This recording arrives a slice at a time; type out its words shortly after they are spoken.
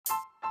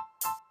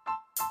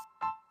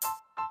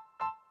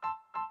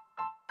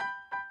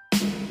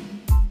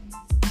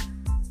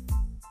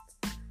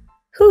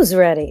Who's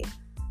ready?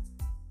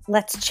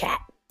 Let's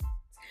chat.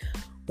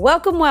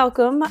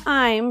 Welcome.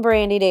 I'm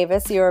Brandy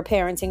Davis, your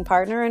parenting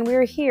partner, and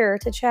we're here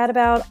to chat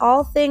about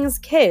all things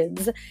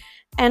kids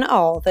and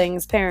all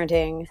things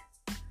parenting.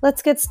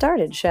 Let's get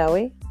started, shall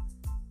we?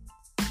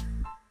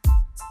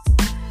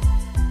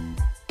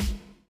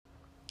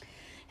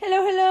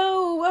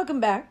 Hello.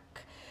 Welcome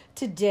back.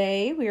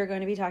 Today, we are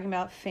going to be talking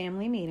about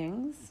family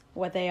meetings,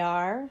 what they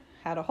are,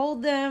 how to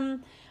hold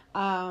them,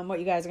 what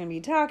you guys are going to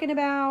be talking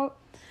about.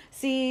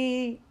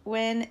 See,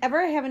 whenever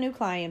I have a new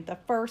client, the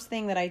first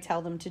thing that I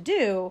tell them to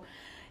do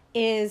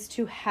is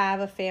to have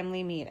a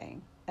family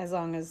meeting, as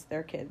long as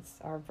their kids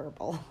are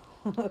verbal.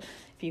 If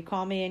you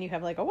call me and you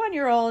have like a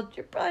 1-year-old,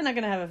 you're probably not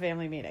going to have a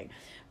family meeting.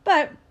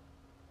 But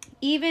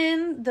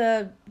even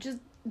the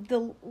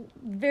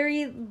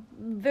very,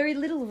 very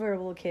little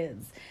verbal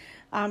kids,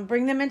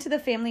 bring them into the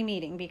family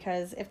meeting,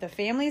 because if the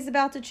family is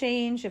about to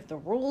change, if the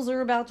rules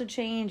are about to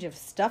change, if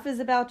stuff is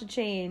about to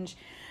change,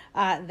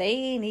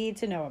 they need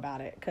to know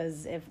about it,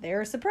 because if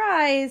they're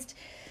surprised,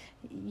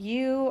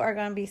 you are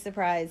going to be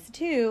surprised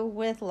too,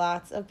 with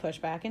lots of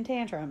pushback and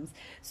tantrums.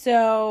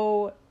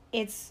 So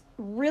it's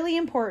really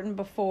important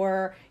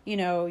before,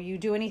 you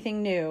do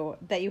anything new,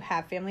 that you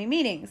have family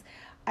meetings.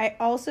 I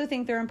also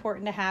think they're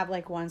important to have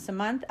like once a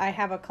month. I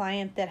have a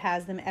client that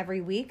has them every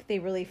week. They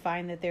really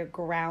find that they're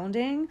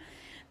grounding.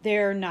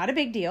 They're not a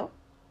big deal.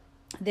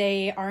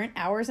 They aren't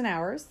hours and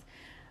hours.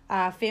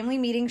 Family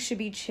meetings should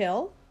be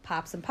chill.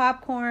 Pop some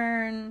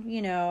popcorn.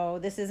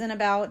 This isn't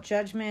about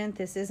judgment.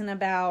 This isn't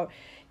about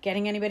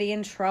getting anybody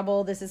in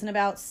trouble. This isn't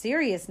about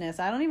seriousness.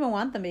 I don't even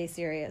want them to be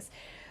serious.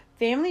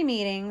 Family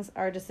meetings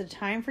are just a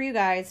time for you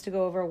guys to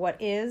go over what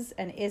is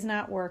and is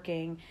not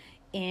working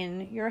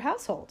in your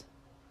household.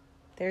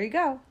 There you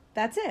go.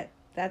 That's it.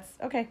 That's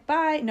okay.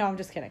 Bye. No, I'm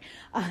just kidding.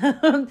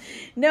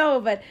 No,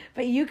 but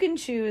you can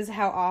choose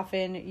how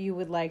often you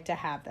would like to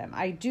have them.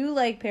 I do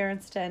like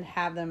parents to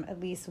have them at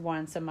least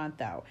once a month,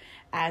 though,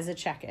 as a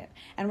check-in.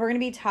 And we're going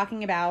to be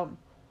talking about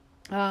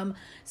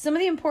some of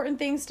the important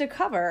things to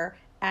cover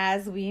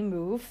as we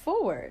move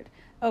forward.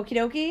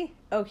 Okie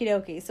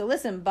dokie. So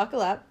listen,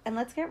 buckle up, and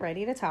let's get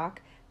ready to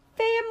talk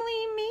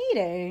family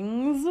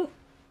meetings.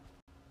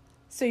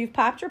 So you've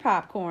popped your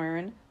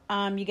popcorn.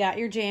 You got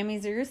your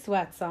jammies or your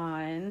sweats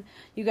on.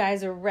 You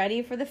guys are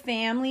ready for the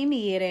family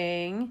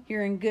meeting.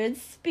 You're in good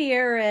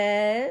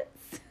spirits.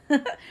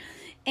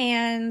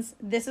 And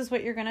this is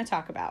what you're going to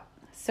talk about.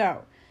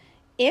 So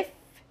this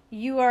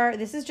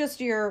is just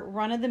your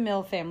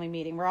run-of-the-mill family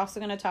meeting. We're also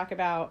going to talk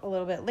about a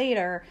little bit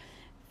later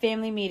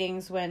family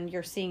meetings when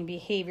you're seeing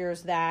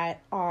behaviors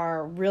that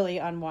are really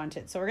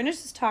unwanted. So we're going to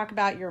just talk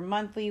about your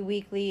monthly,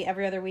 weekly,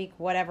 every other week,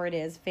 whatever it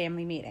is,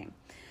 family meeting.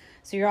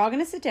 So you're all going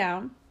to sit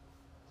down.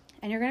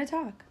 And you're going to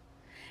talk.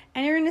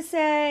 And you're going to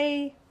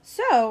say,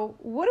 so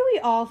what do we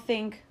all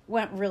think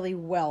went really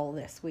well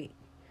this week?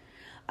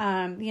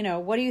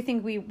 What do you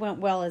think we went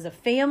well as a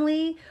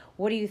family?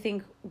 What do you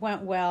think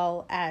went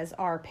well as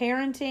our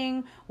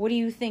parenting? What do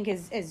you think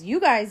as you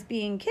guys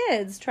being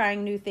kids,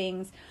 trying new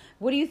things,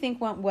 what do you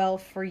think went well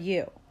for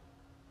you?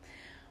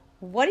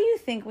 What do you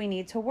think we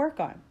need to work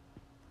on?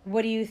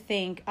 What do you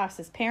think us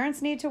as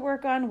parents need to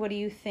work on? What do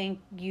you think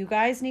you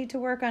guys need to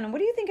work on? And what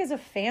do you think as a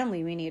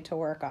family we need to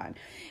work on?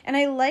 And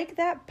I like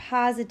that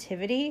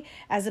positivity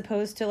as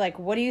opposed to like,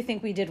 what do you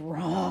think we did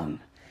wrong?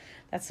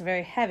 That's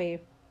very heavy.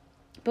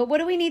 But what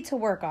do we need to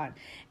work on?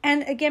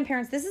 And again,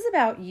 parents, this is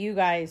about you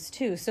guys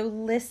too. So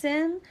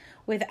listen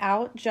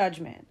without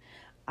judgment.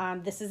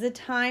 This is a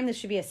time, this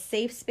should be a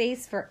safe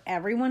space for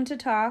everyone to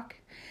talk.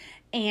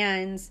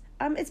 And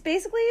it's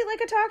basically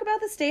like a talk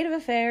about the state of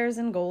affairs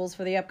and goals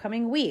for the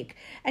upcoming week.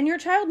 And your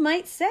child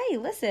might say,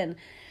 listen,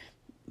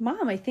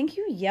 Mom, I think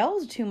you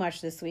yelled too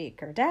much this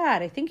week. Or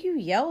Dad, I think you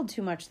yelled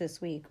too much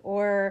this week.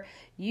 Or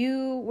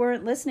you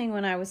weren't listening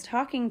when I was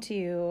talking to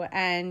you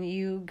and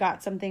you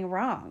got something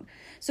wrong.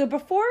 So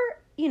before,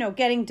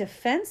 getting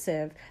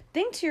defensive,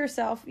 think to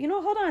yourself,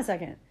 hold on a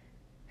second.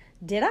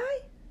 Did I?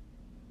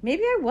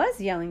 Maybe I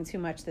was yelling too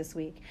much this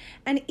week.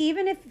 And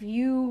even if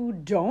you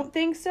don't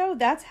think so,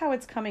 that's how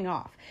it's coming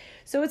off.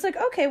 So it's like,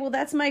 okay, well,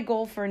 that's my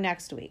goal for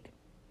next week.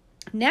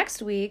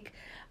 Next week,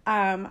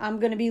 I'm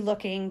going to be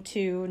looking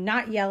to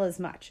not yell as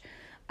much.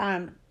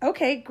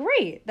 Okay,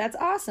 great. That's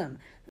awesome.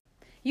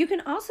 You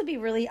can also be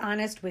really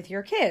honest with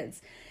your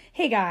kids.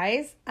 Hey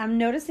guys, I'm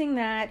noticing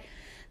that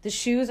the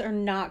shoes are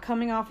not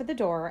coming off at the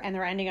door and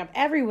they're ending up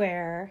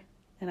everywhere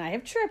and I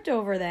have tripped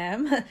over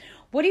them.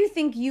 What do you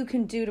think you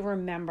can do to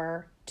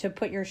remember to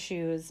put your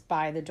shoes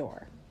by the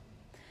door?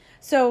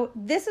 So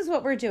this is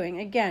what we're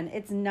doing. Again,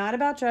 it's not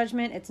about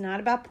judgment. It's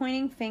not about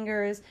pointing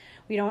fingers.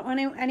 We don't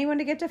want anyone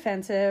to get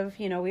defensive.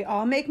 We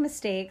all make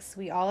mistakes.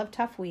 We all have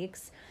tough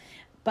weeks.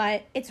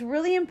 But it's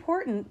really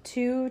important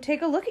to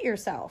take a look at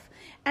yourself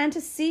and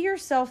to see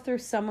yourself through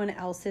someone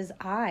else's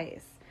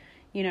eyes.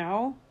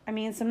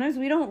 Sometimes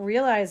we don't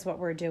realize what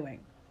we're doing.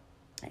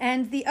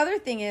 And the other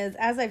thing is,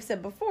 as I've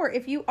said before,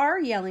 if you are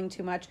yelling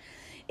too much,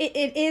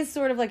 it is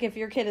sort of like if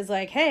your kid is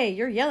like, hey,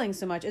 you're yelling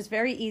so much, it's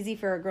very easy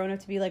for a grown-up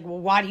to be like, well,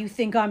 why do you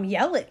think I'm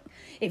yelling?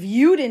 If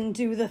you didn't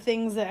do the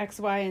things that X,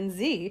 Y, and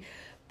Z.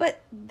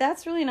 But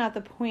that's really not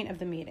the point of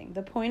the meeting.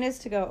 The point is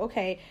to go,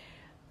 okay,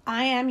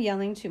 I am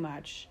yelling too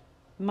much.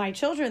 My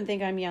children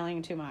think I'm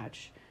yelling too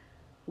much.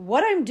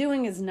 What I'm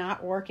doing is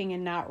not working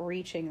and not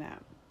reaching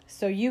them.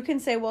 So you can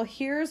say, well,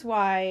 here's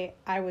why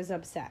I was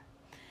upset.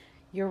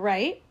 You're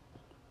right.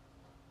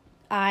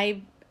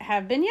 I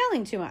have been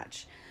yelling too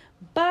much.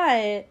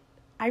 But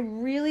I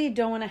really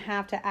don't want to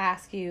have to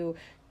ask you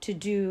to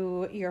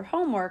do your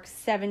homework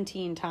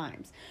 17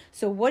 times.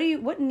 So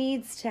what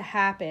needs to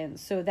happen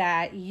so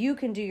that you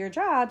can do your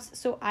jobs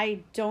so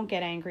I don't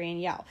get angry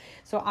and yell?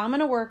 So I'm going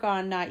to work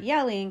on not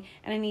yelling,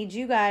 and I need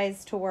you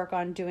guys to work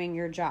on doing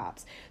your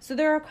jobs. So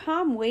there are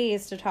calm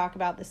ways to talk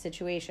about the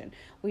situation.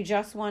 We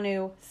just want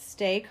to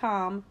stay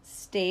calm,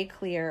 stay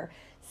clear,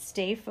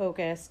 stay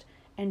focused,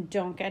 and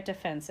don't get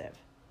defensive.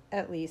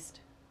 At least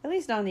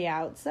on the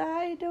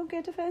outside, don't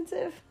get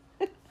defensive.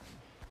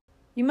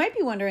 You might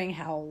be wondering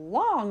how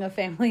long a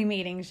family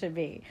meeting should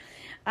be.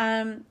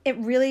 It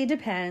really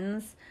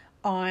depends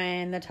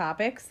on the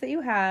topics that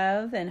you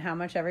have and how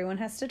much everyone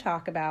has to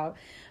talk about.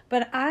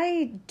 But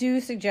I do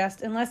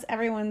suggest, unless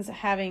everyone's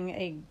having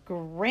a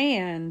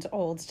grand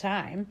old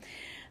time,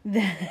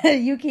 that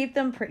you keep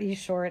them pretty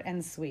short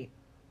and sweet.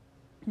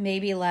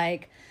 Maybe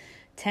like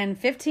 10,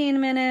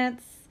 15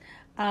 minutes.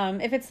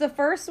 If it's the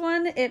first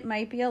one, it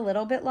might be a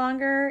little bit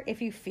longer.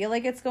 If you feel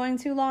like it's going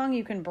too long,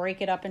 you can break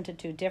it up into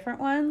 2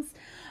 different ones.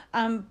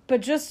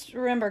 But just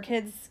remember,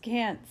 kids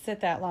can't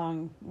sit that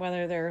long,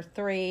 whether they're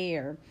 3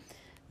 or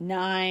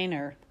 9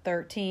 or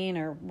 13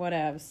 or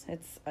whatevs.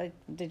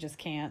 They just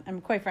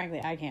can't. Quite frankly,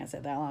 I can't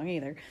sit that long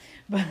either.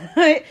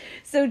 But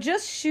so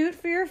just shoot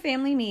for your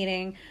family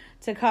meeting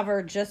to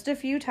cover just a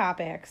few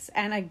topics.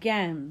 And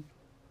again,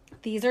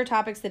 these are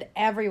topics that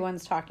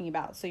everyone's talking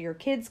about. So your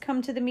kids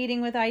come to the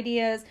meeting with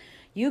ideas,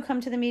 you come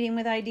to the meeting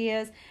with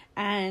ideas,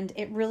 and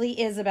it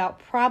really is about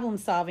problem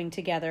solving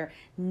together,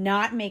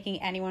 not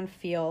making anyone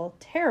feel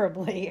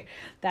terribly.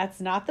 That's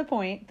not the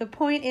point. The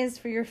point is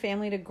for your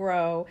family to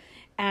grow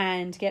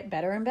and get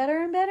better and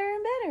better and better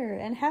and better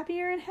and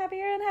happier and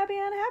happier and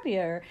happier and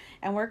happier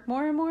and work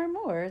more and more and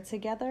more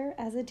together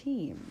as a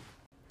team.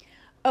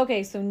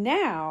 Okay, so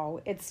now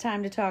it's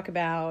time to talk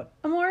about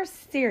a more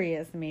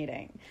serious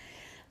meeting.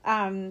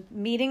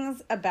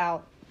 Meetings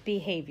about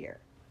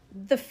behavior.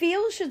 The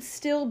feel should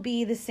still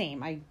be the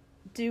same. I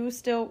do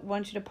still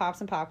want you to pop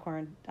some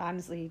popcorn.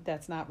 Honestly,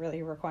 that's not really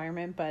a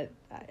requirement, but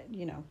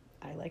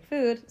I like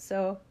food,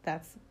 so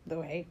that's the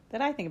way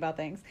that I think about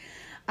things.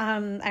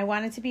 I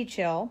want it to be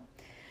chill.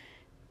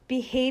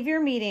 Behavior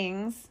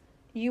meetings,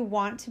 you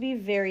want to be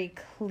very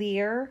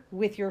clear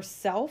with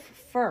yourself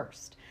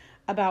first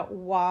about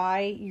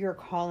why you're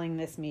calling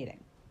this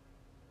meeting.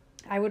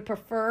 I would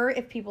prefer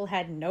if people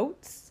had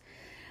notes,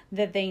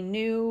 that they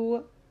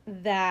knew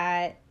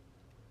that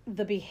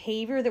the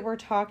behavior that we're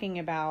talking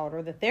about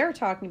or that they're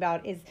talking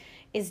about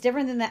is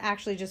different than that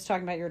actually just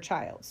talking about your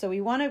child. So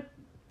we want to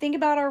think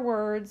about our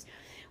words.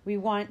 We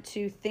want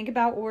to think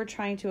about what we're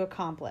trying to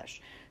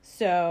accomplish.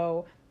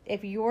 So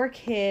if your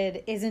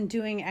kid isn't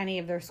doing any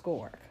of their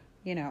schoolwork,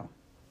 a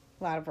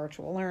lot of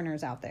virtual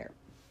learners out there,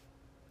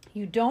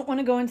 you don't want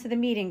to go into the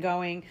meeting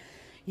going,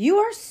 you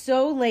are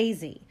so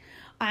lazy.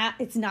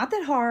 It's not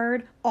that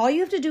hard. All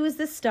you have to do is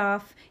this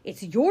stuff.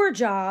 It's your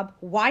job.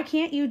 Why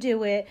can't you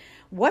do it?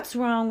 What's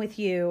wrong with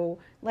you?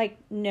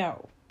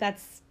 No,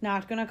 that's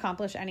not going to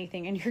accomplish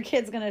anything. And your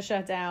kid's going to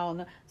shut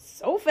down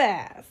so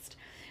fast.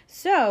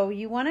 So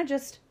you want to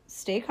just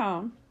stay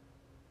calm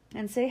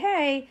and say,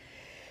 hey,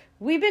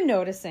 we've been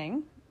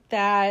noticing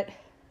that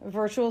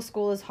virtual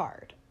school is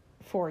hard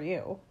for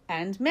you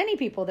and many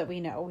people that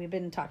we know. We've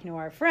been talking to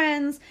our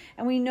friends,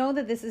 and we know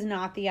that this is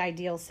not the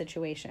ideal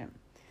situation.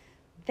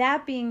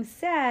 That being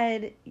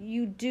said,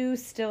 you do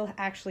still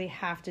actually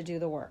have to do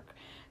the work.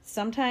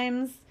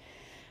 Sometimes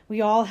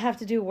we all have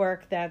to do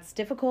work that's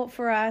difficult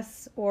for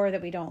us or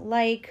that we don't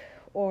like,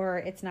 or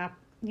it's not,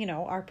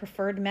 our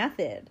preferred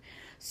method.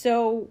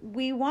 So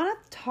we want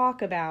to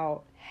talk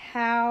about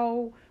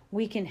how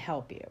we can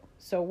help you.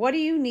 So what do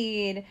you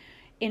need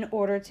in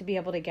order to be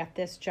able to get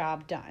this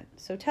job done?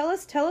 So tell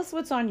us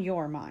what's on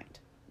your mind.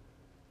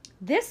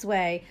 This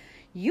way,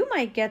 you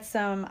might get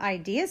some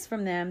ideas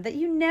from them that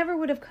you never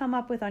would have come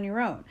up with on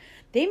your own.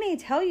 They may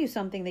tell you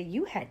something that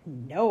you had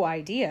no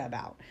idea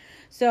about.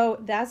 So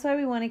that's why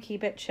we want to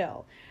keep it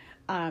chill.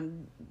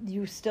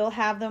 You still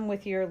have them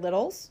with your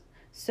littles.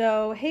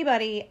 So, hey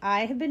buddy,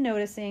 I have been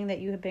noticing that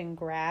you have been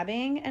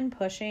grabbing and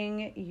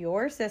pushing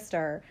your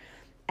sister,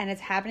 and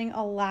it's happening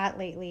a lot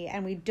lately,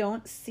 and we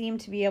don't seem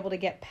to be able to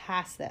get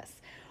past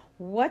this.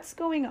 What's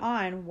going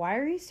on? Why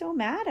are you so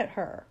mad at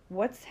her?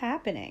 What's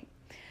happening?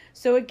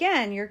 So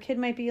again, your kid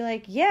might be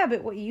like, yeah,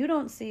 but what you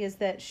don't see is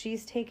that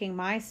she's taking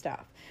my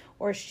stuff,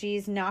 or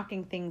she's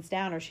knocking things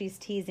down, or she's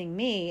teasing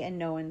me and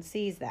no one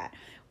sees that.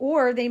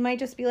 Or they might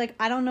just be like,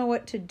 I don't know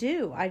what to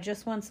do. I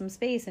just want some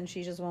space and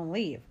she just won't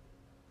leave.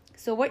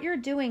 So what you're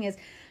doing is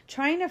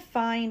trying to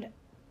find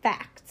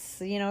facts.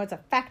 It's a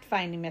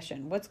fact-finding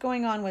mission. What's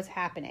going on? What's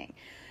happening?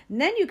 And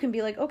then you can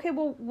be like, okay,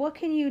 well, what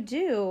can you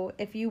do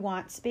if you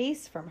want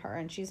space from her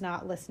and she's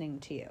not listening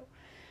to you?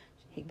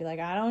 He'd be like,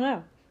 I don't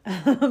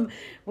know.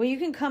 Well, you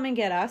can come and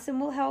get us and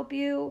we'll help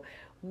you.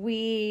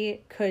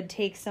 We could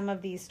take some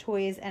of these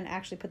toys and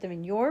actually put them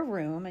in your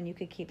room, and you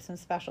could keep some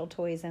special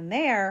toys in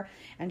there,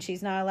 and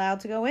she's not allowed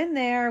to go in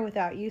there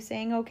without you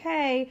saying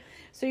okay.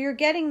 So you're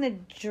getting the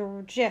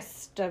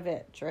gist of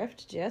it.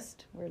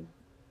 Gist? We're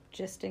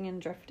gisting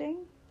and drifting?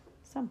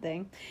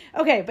 Something.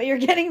 Okay, but you're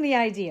getting the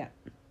idea.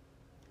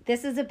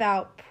 This is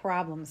about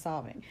problem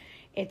solving.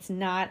 It's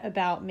not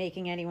about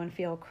making anyone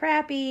feel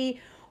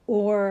crappy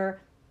or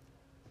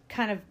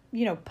kind of,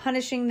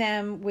 punishing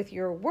them with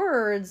your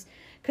words,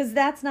 because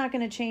that's not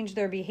going to change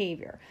their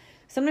behavior.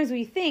 Sometimes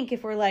we think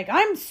if we're like,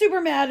 I'm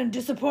super mad and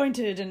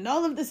disappointed and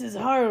all of this is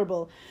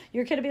horrible,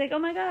 your kid will be like, oh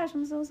my gosh,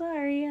 I'm so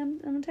sorry. I'm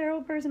a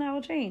terrible person. I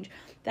will change.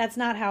 That's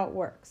not how it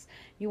works.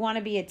 You want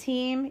to be a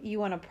team. You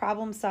want to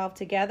problem solve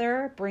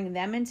together, bring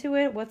them into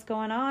it. What's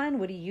going on?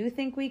 What do you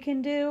think we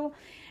can do?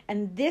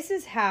 And this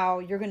is how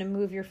you're going to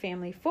move your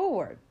family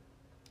forward.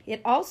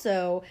 It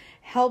also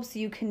helps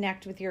you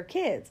connect with your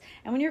kids.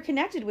 And when you're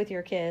connected with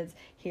your kids,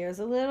 here's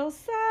a little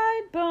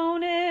side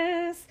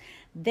bonus.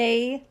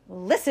 They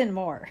listen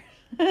more.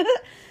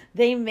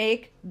 They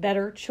make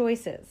better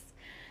choices.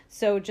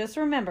 So just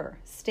remember,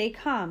 stay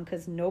calm,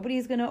 because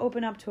nobody's going to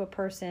open up to a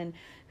person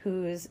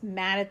who's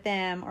mad at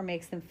them or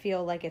makes them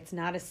feel like it's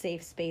not a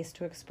safe space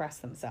to express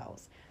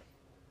themselves.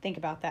 Think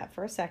about that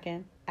for a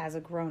second as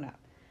a grown-up.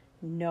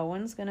 No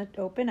one's going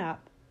to open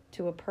up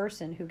to a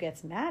person who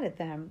gets mad at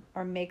them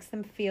or makes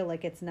them feel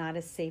like it's not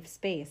a safe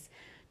space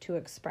to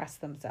express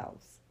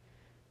themselves.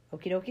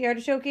 Okie dokie,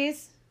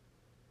 artichokes?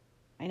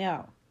 I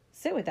know.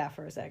 Sit with that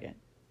for a second.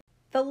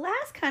 The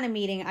last kind of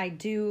meeting I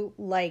do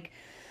like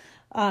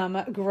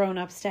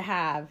grown-ups to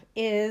have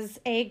is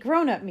a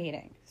grown-up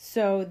meeting.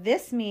 So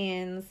this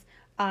means,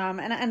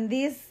 and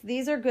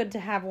these are good to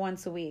have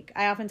once a week.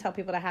 I often tell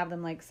people to have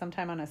them like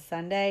sometime on a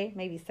Sunday,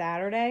 maybe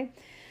Saturday.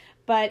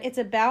 But it's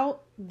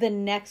about the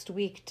next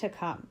week to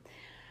come.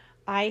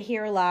 I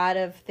hear a lot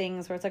of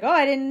things where it's like, oh,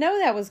 I didn't know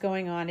that was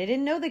going on. I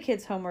didn't know the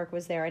kids' homework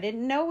was there. I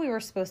didn't know we were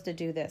supposed to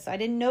do this. I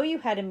didn't know you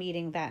had a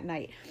meeting that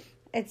night.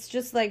 It's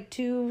just like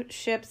two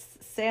ships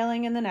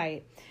sailing in the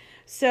night.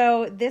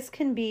 So this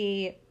can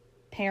be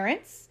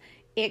parents.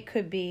 It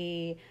could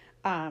be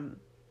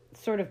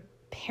sort of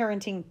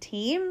parenting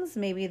teams.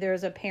 Maybe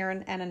there's a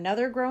parent and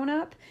another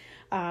grown-up,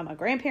 a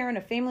grandparent,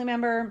 a family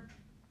member,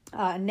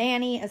 a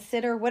nanny, a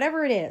sitter,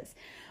 whatever it is.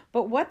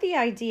 But what the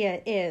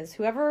idea is,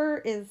 whoever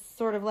is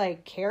sort of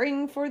like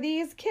caring for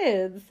these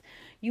kids,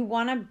 you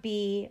want to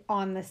be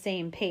on the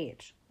same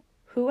page.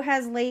 Who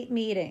has late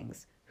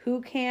meetings?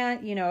 Who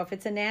can't, if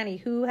it's a nanny,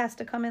 who has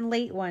to come in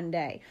late one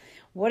day?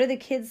 What do the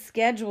kids'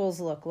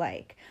 schedules look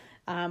like?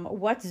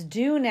 What's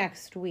due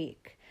next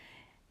week?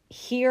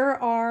 Here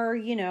are,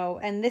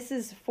 and this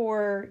is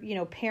for,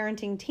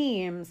 parenting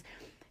teams.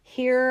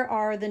 Here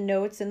are the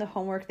notes and the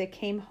homework that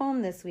came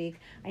home this week.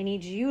 I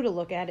need you to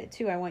look at it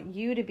too. I want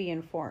you to be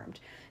informed.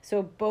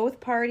 So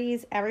both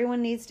parties,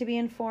 everyone needs to be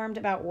informed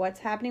about what's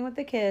happening with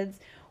the kids,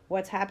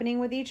 what's happening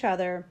with each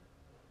other,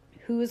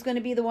 who's going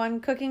to be the one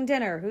cooking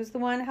dinner, who's the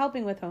one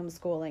helping with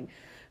homeschooling,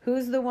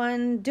 who's the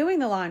one doing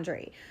the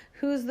laundry,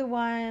 who's the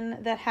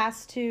one that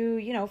has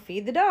to,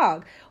 feed the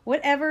dog.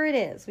 Whatever it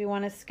is, we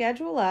want to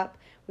schedule up,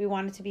 we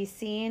want it to be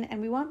seen, and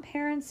we want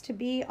parents to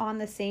be on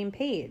the same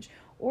page,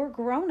 or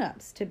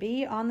grown-ups to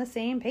be on the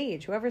same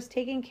page. Whoever's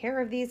taking care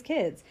of these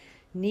kids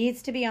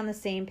needs to be on the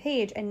same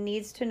page and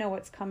needs to know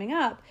what's coming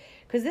up,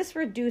 because this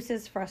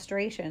reduces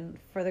frustration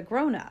for the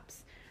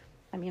grown-ups.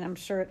 I mean, I'm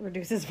sure it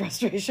reduces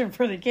frustration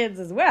for the kids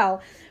as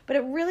well, but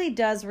it really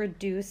does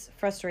reduce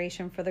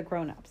frustration for the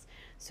grown-ups.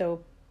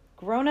 So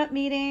grown-up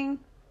meeting,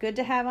 good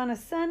to have on a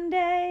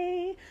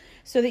Sunday,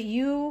 so that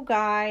you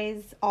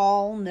guys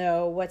all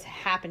know what's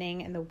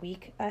happening in the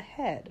week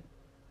ahead.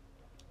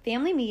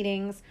 Family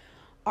meetings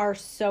are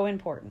so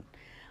important.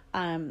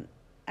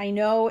 I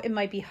know it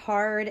might be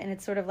hard and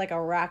it's sort of like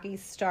a rocky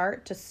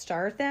start to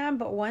start them,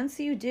 but once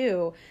you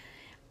do,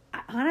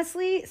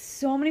 honestly,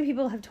 so many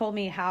people have told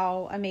me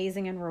how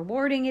amazing and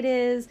rewarding it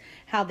is,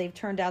 how they've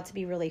turned out to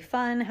be really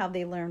fun, how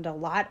they learned a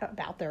lot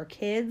about their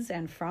kids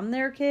and from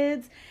their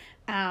kids.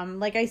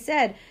 Like I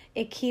said,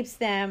 it keeps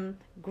them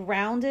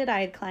grounded.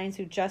 I had clients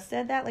who just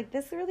said that, like,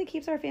 this really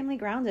keeps our family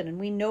grounded. And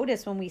we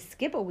notice when we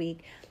skip a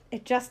week,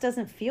 it just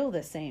doesn't feel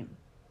the same,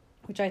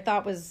 which I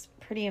thought was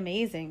pretty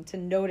amazing to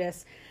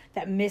notice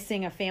that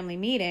missing a family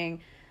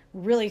meeting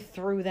really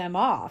threw them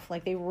off.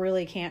 Like, they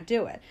really can't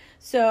do it.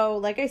 So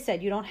like I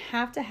said, you don't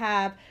have to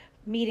have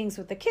meetings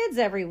with the kids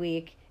every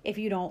week if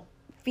you don't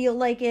feel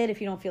like it,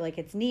 if you don't feel like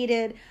it's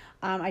needed.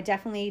 I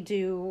definitely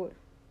do,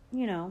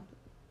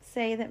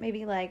 say that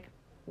maybe like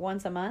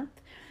once a month.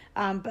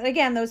 But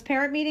again, those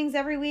parent meetings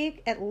every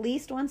week, at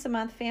least once a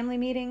month, family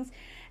meetings.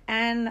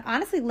 And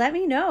honestly, let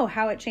me know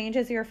how it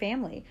changes your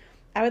family.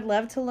 I would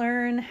love to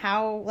learn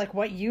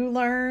what you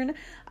learn,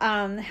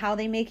 how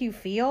they make you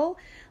feel.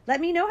 Let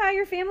me know how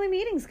your family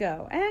meetings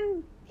go.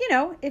 And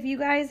if you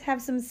guys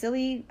have some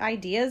silly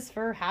ideas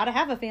for how to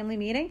have a family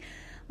meeting,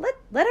 let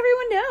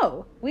everyone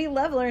know. We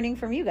love learning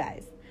from you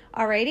guys.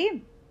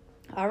 Alrighty?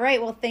 All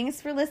right. Well,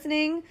 thanks for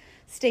listening.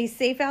 Stay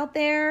safe out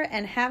there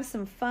and have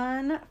some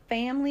fun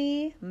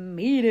family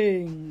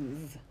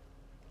meetings.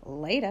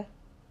 Later.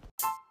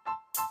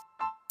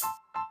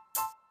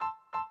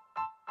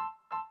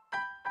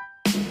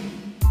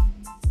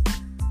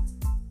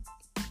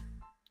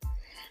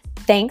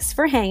 Thanks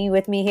for hanging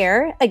with me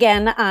here.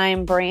 Again,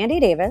 I'm Brandy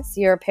Davis,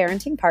 your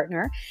parenting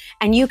partner,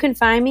 and you can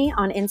find me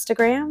on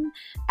Instagram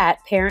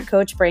at Parent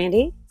Coach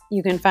Brandy.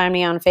 You can find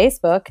me on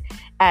Facebook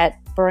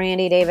at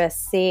Brandy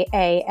Davis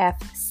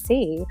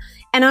CAFC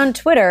and on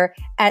Twitter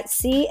at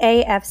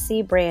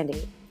CAFC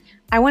Brandy.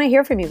 I want to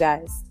hear from you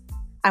guys.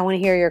 I want to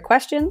hear your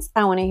questions.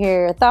 I want to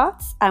hear your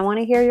thoughts. I want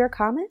to hear your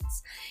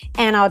comments,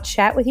 and I'll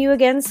chat with you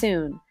again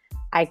soon.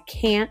 I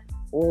can't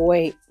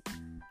wait.